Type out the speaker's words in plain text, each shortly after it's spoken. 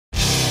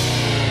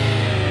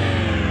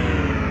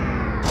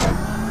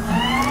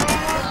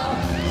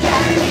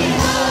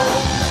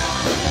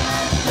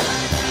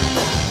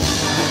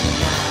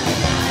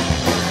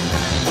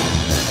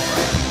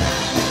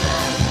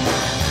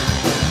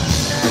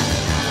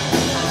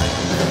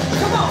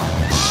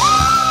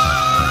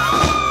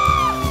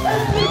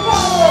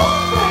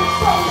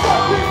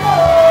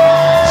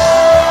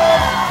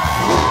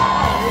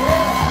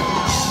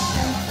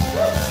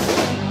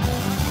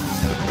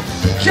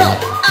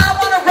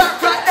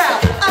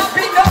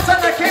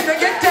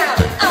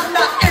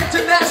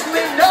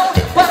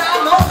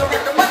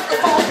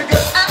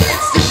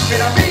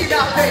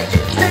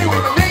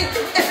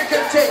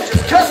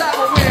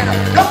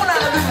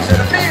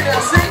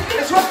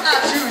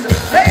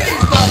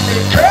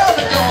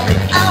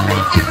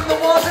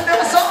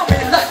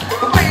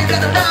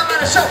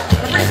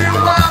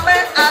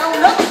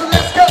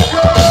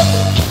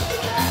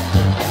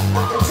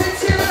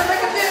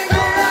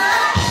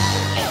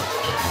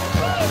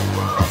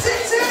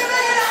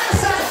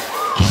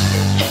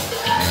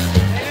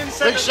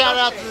Big shout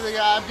out to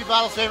the Empty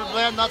Bottle's favorite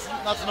blend, nuts in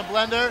a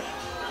blender.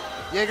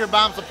 Jaeger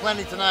bombs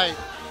aplenty tonight,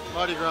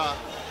 Mardi Gras.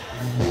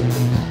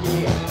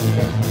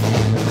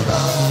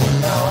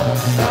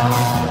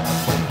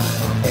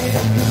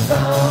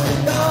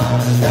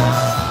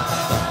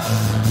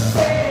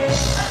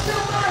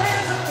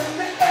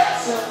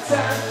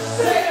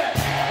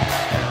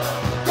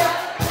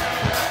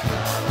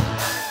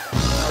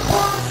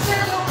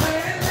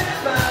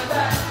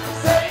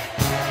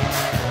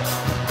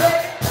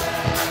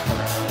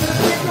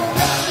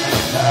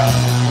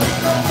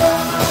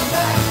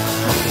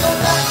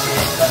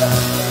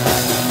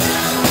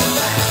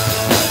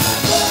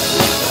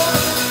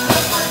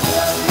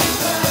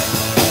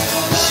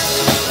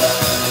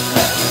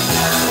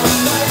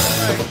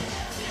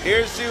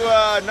 Here's to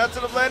nuts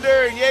in a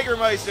blender and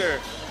Jägermeister.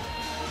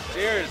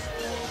 Cheers.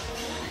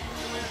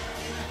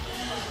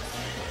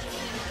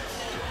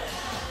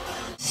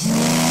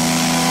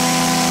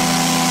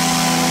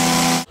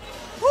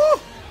 Woo!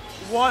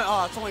 One.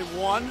 Oh, it's only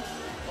one.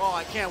 Oh,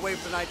 I can't wait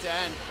for the night to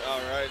end. All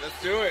right,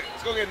 let's do it.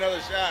 Let's go get another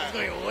shot. It's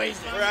gonna get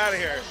wasted. We're out of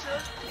here.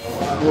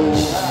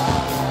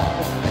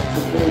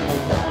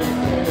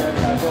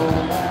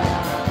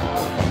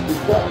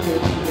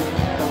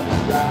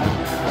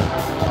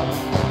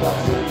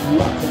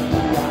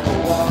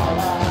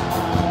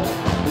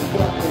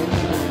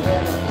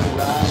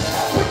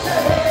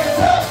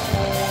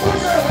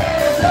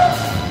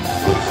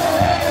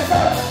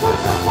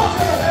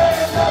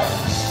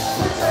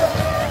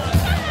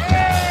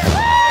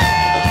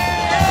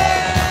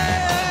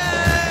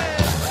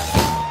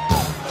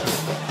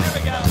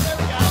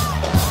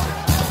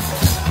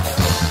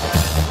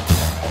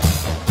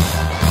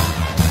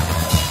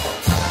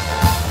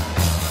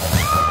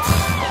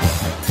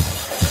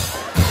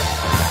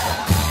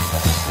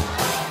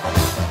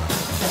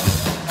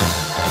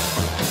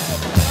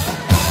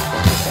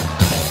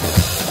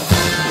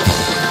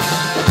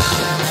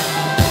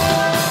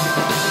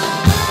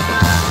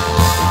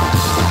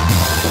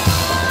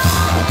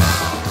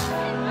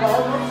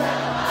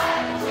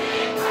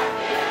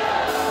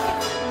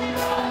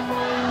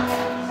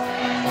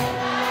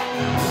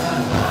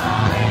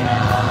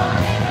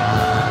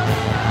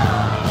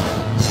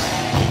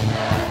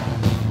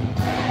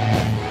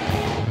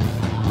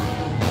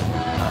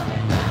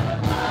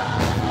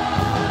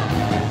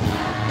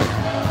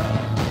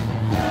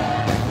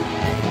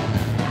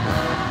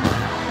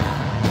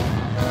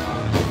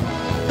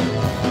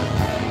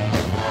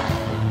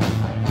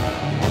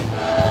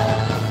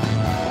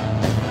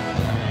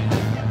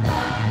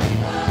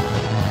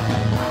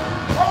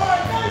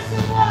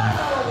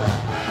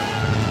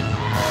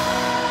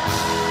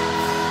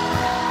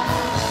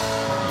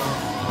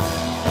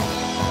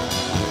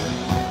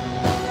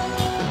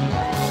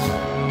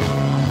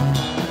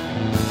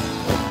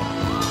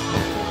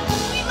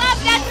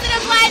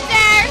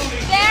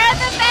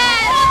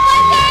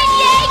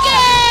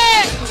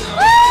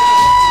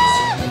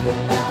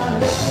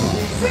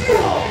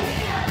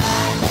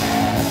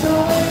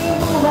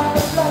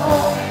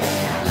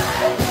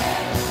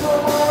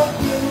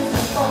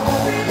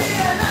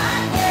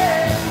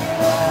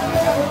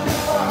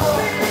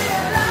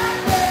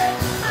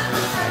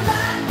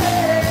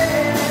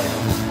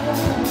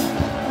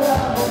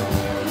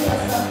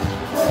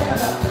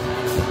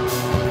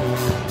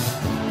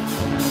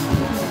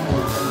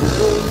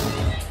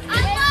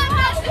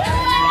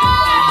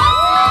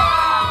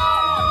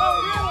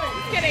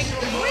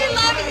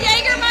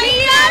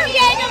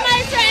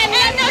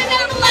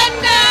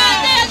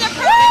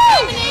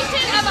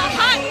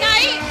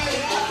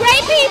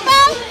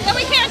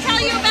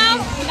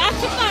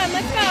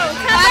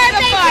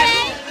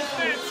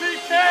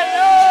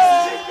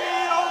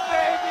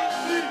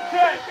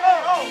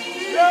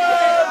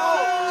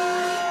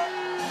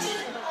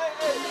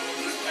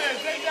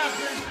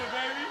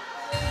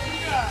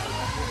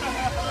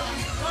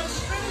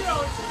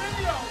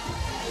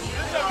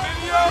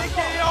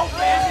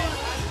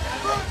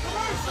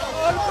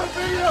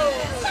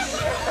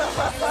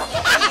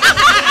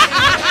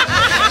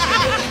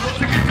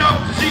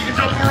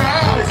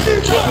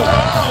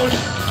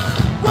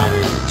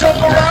 Jump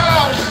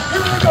around!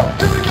 Here we go!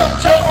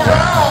 Jump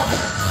around!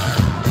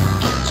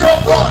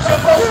 Jump up,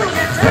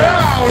 get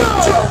down!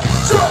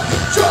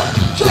 Jump!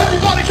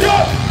 Everybody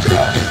jump!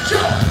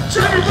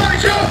 Everybody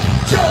jump!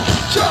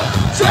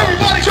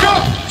 Everybody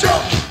jump!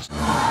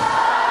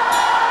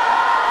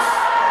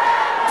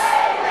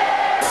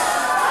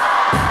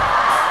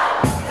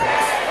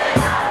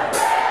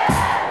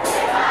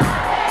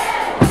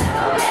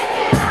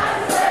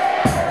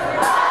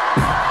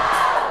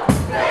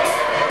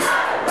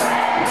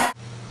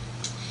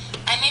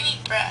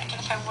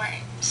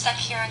 Stuck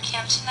here on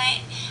camp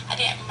tonight, I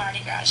did a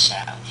Mardi Gras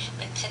show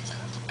with tits or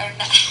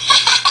no.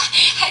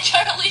 I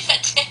totally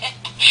said tit.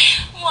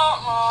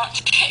 Wah.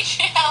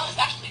 That was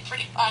actually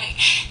pretty funny.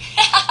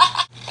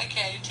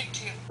 Okay, take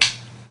two.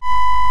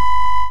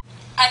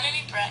 I'm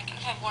Amy Brooke, and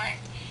if I weren't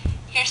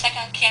here stuck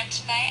on camp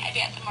tonight, I'd be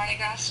at the Mardi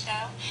Gras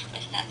show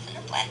with nuts in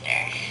a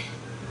blender.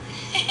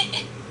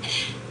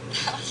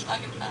 That was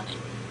fucking funny.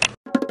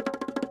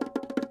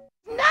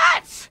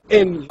 Nuts!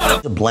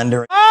 The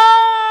blender.